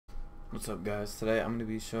What's up guys, today I'm going to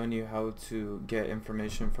be showing you how to get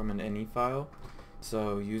information from an any file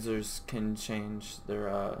so users can change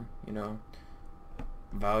their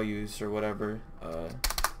values or whatever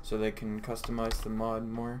so they can customize the mod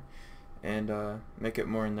more and make it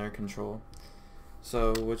more in their control.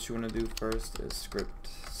 So what you want to do first is script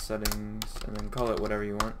settings and then call it whatever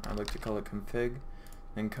you want. I like to call it config.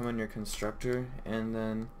 Then come in your constructor and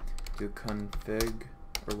then do config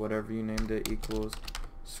or whatever you named it equals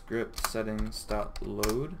script settings dot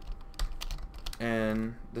load,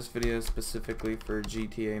 and this video is specifically for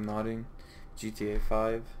GTA modding, GTA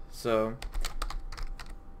 5. So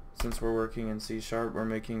since we're working in C#, we're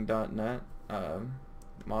making .NET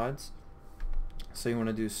mods. So you want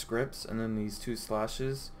to do scripts and then these two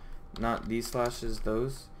slashes, not these slashes,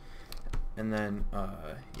 those, and then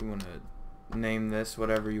you want to name this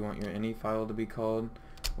whatever you want your any file to be called.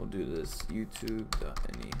 We'll do this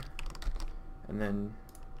youtube.any and then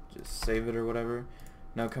just save it or whatever.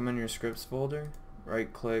 Now come in your scripts folder,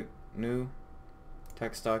 right click, new,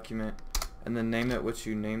 text document, and then name it what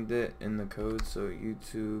you named it in the code. So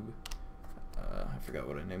YouTube, I forgot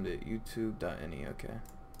what I named it, youtube.any, okay.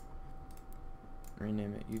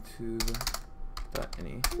 Rename it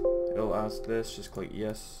youtube.any. It'll ask this, just click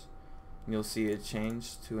yes. And you'll see it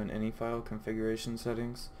changed to an any file configuration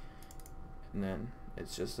settings. And then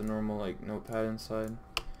it's just a normal like notepad inside.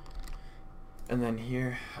 And then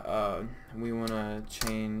here we want to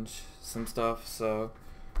change some stuff, so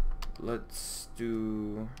let's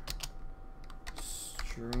do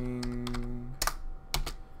string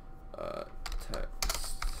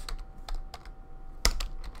text.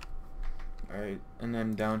 Alright, and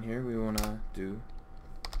then down here we want to do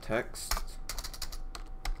text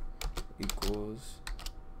equals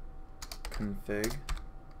config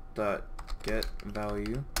dot get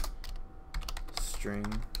value string.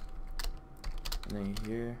 And then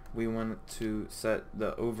here we want to set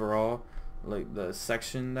the overall, like the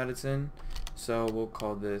section that it's in, so we'll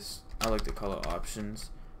call this, I like to call it options,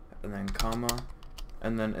 and then comma,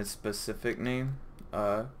 and then its specific name,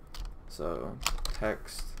 so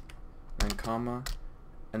text and comma,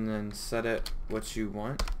 and then set it what you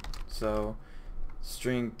want. So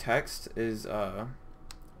string text is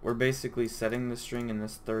we're basically setting the string in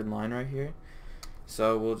this third line right here,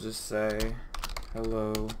 so we'll just say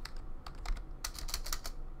hello.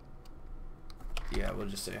 Yeah, we'll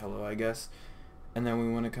just say hello, I guess. And then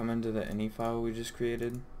we want to come into the any file we just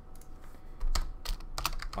created,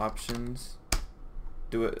 options,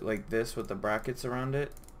 do it like this with the brackets around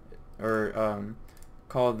it, or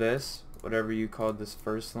call this whatever you called this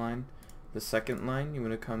first line. The second line you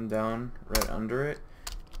want to come down right under it,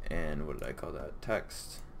 and what did I call that,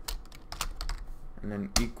 text, and then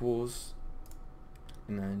equals,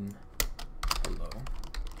 and then hello.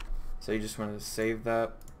 So you just want to save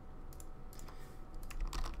that,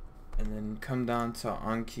 and then come down to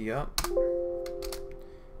on key up, and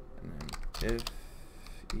then if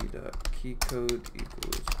e.key code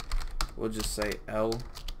equals, we'll just say L.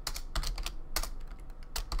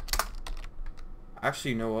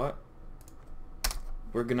 Actually, you know what?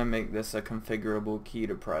 We're gonna make this a configurable key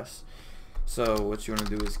to press. So what you want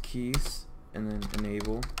to do is keys and then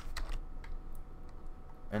enable,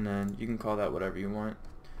 and then you can call that whatever you want.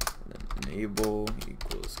 And then enable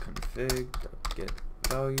equals config get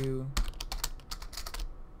value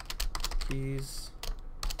keys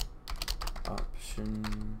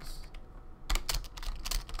options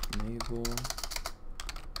enable,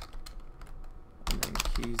 and then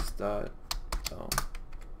keys dot L.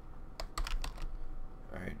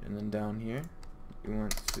 Alright, and then down here you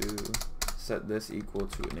want to set this equal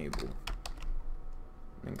to enable,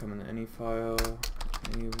 and then come in any file,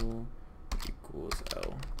 enable equals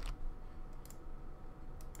L.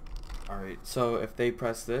 Alright, so if they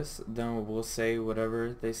press this, then we'll say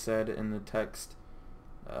whatever they said in the text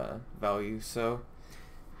value. So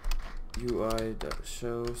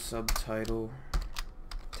UI.show subtitle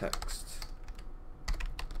text.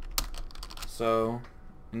 So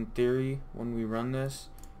in theory, when we run this,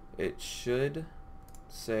 it should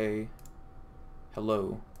say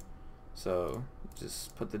hello. So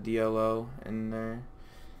just put the DLL in there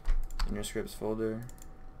in your scripts folder.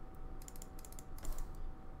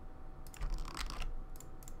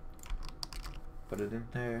 Put it in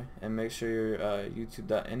there and make sure your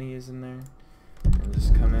youtube.any is in there, and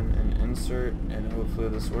just come in and insert, and hopefully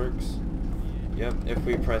this works. Yep, if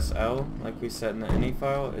we press L like we set in the any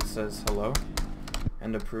file, it says hello.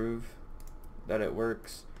 And to prove that it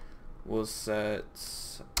works, we'll set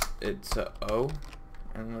it to O,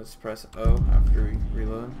 and let's press O after we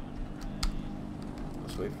reload.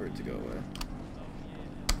 Let's wait for it to go away.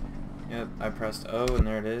 Yep, I pressed O and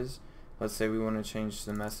there it is. let's say we want to change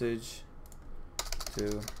the message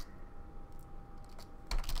to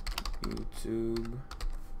YouTube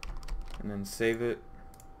and then save it.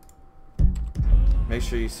 Make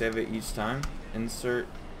sure you save it each time. Insert.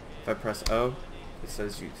 If I press O, it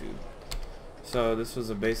says YouTube. So this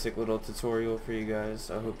was a basic little tutorial for you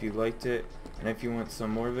guys. I hope you liked it, and if you want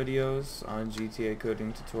some more videos on GTA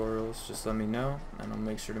coding tutorials, just let me know and I'll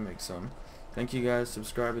make sure to make some. Thank you guys,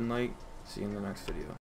 subscribe and like. See you in the next video.